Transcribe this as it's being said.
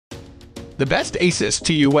The best Asus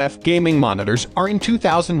TUF gaming monitors are in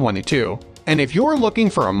 2022, and if you're looking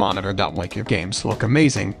for a monitor that will make your games look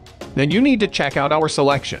amazing, then you need to check out our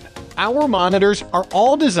selection. Our monitors are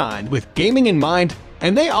all designed with gaming in mind,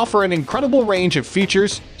 and they offer an incredible range of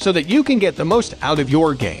features so that you can get the most out of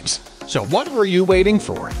your games. So what are you waiting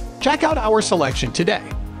for? Check out our selection today.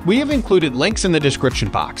 We have included links in the description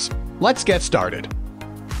box. Let's get started.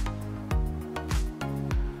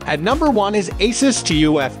 At number 1 is Asus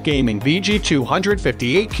TUF Gaming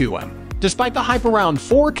VG258QM. Despite the hype around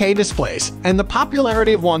 4K displays and the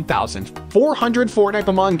popularity of 1404 type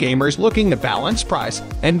among gamers looking to balance price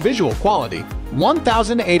and visual quality,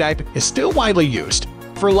 1008 type is still widely used.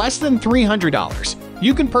 For less than $300,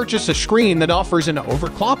 you can purchase a screen that offers an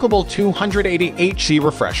overclockable 280 Hz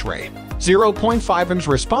refresh rate, 0.5 ms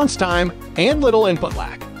response time, and little input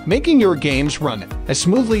lag, making your games run as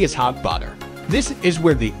smoothly as hot butter. This is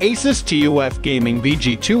where the Asus TUF Gaming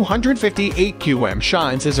VG258QM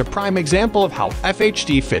shines as a prime example of how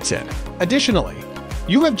FHD fits in. Additionally,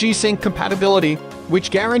 you have G-Sync compatibility, which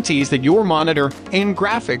guarantees that your monitor and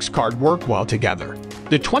graphics card work well together.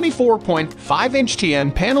 The 24.5-inch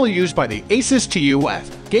TN panel used by the Asus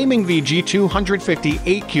TUF Gaming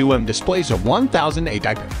VG258QM displays a 1008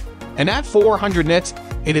 IPI, and at 400 nits,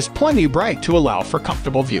 it is plenty bright to allow for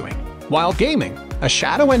comfortable viewing. While gaming, a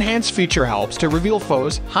shadow enhance feature helps to reveal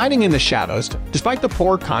foes hiding in the shadows despite the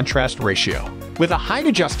poor contrast ratio. With a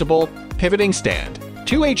height-adjustable, pivoting stand,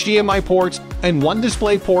 2 HDMI ports, and 1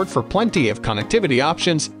 display port for plenty of connectivity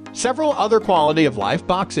options, several other quality-of-life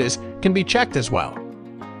boxes can be checked as well.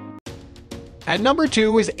 At number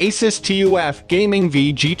 2 is Asus TUF Gaming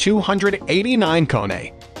VG289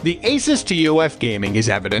 Kone. The Asus TUF Gaming is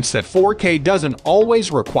evidence that 4K doesn't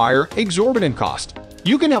always require exorbitant cost.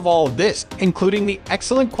 You can have all of this, including the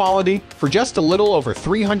excellent quality, for just a little over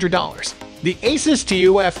 $300. The Asus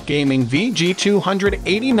TUF Gaming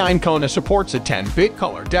VG289 Kone supports a 10-bit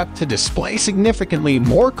color depth to display significantly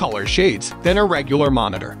more color shades than a regular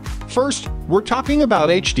monitor. First, we're talking about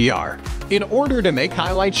HDR. In order to make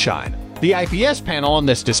highlights shine, the IPS panel on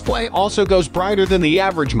this display also goes brighter than the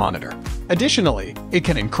average monitor. Additionally, it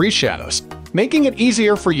can increase shadows, making it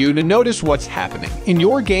easier for you to notice what's happening in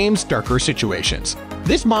your game's darker situations.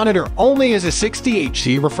 This monitor only has a 60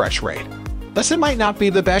 Hz refresh rate, thus it might not be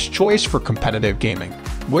the best choice for competitive gaming,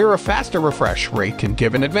 where a faster refresh rate can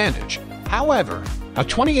give an advantage. However, a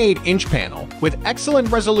 28-inch panel with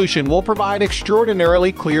excellent resolution will provide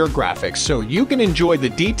extraordinarily clear graphics so you can enjoy the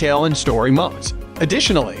detail in story modes.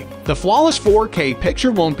 Additionally, the flawless 4K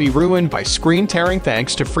picture won't be ruined by screen tearing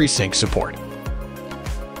thanks to FreeSync support.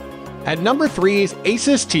 At number 3 is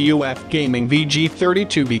Asus TUF Gaming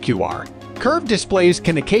VG32VQR. Curved displays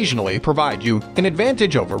can occasionally provide you an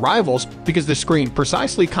advantage over rivals because the screen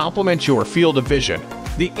precisely complements your field of vision.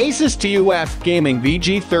 The Asus TUF Gaming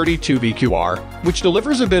VG32VQR, which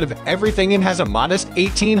delivers a bit of everything and has a modest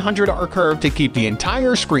 1800R curve to keep the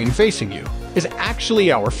entire screen facing you, is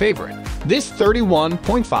actually our favorite. This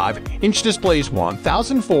 31.5-inch display's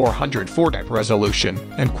 1404 type resolution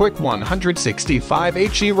and quick 165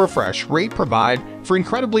 Hz refresh rate provide for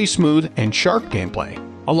incredibly smooth and sharp gameplay.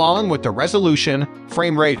 Along with the resolution,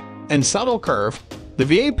 frame rate, and subtle curve, the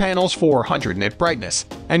VA panel's 400 nit brightness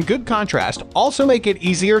and good contrast also make it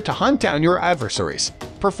easier to hunt down your adversaries.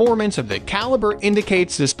 Performance of the caliber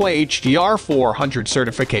indicates display HDR 400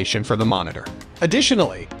 certification for the monitor.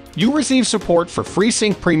 Additionally, you receive support for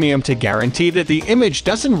FreeSync Premium to guarantee that the image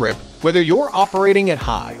doesn't rip whether you're operating at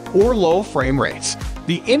high or low frame rates.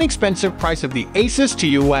 The inexpensive price of the Asus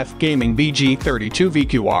TUF Gaming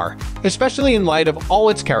VG32VQR, especially in light of all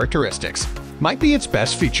its characteristics, might be its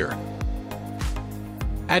best feature.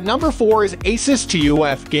 At number 4 is Asus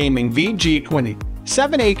TUF Gaming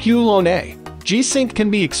VG27AQ Lone. G-Sync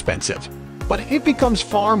can be expensive, but it becomes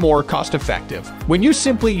far more cost-effective when you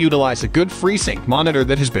simply utilize a good FreeSync monitor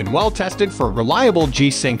that has been well-tested for reliable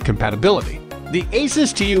G-Sync compatibility. The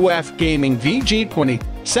Asus TUF Gaming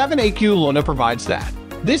VG27AQ Lone provides that.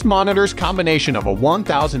 This monitor's combination of a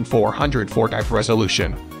 1404 type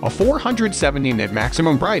resolution, a 470 nit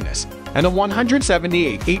maximum brightness, and a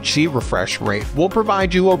 178 Hz refresh rate will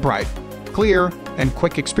provide you a bright, clear, and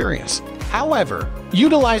quick experience. However,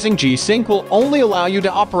 utilizing G-Sync will only allow you to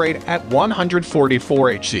operate at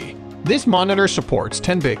 144 Hz. This monitor supports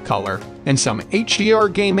 10-bit color and some HDR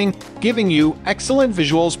gaming, giving you excellent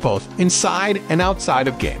visuals both inside and outside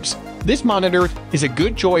of games. This monitor is a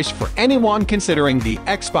good choice for anyone considering the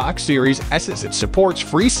Xbox Series S as it supports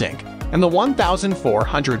FreeSync and the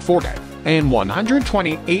 1440 and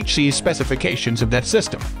 120 Hz specifications of that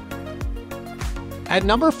system. At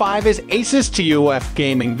number 5 is Asus TUF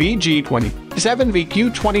Gaming VG27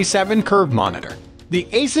 VG27VQ27 curved monitor. The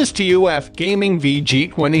Asus TUF Gaming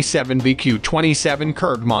VG27VQ27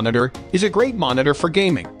 curved monitor is a great monitor for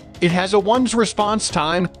gaming. It has a 1's response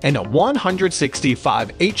time and a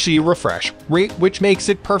 165 Hz refresh rate, which makes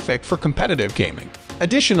it perfect for competitive gaming.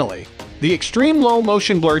 Additionally, the extreme low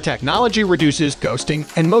motion blur technology reduces ghosting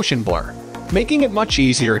and motion blur, making it much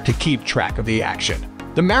easier to keep track of the action.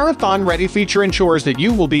 The Marathon Ready feature ensures that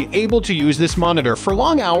you will be able to use this monitor for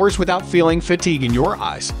long hours without feeling fatigue in your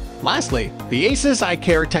eyes. Lastly, the Asus Eye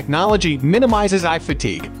Care technology minimizes eye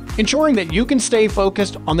fatigue, ensuring that you can stay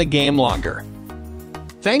focused on the game longer.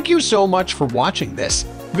 Thank you so much for watching this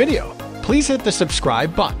video. Please hit the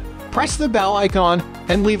subscribe button, press the bell icon,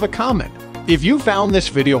 and leave a comment. If you found this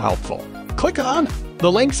video helpful, click on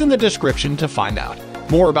the links in the description to find out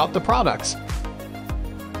more about the products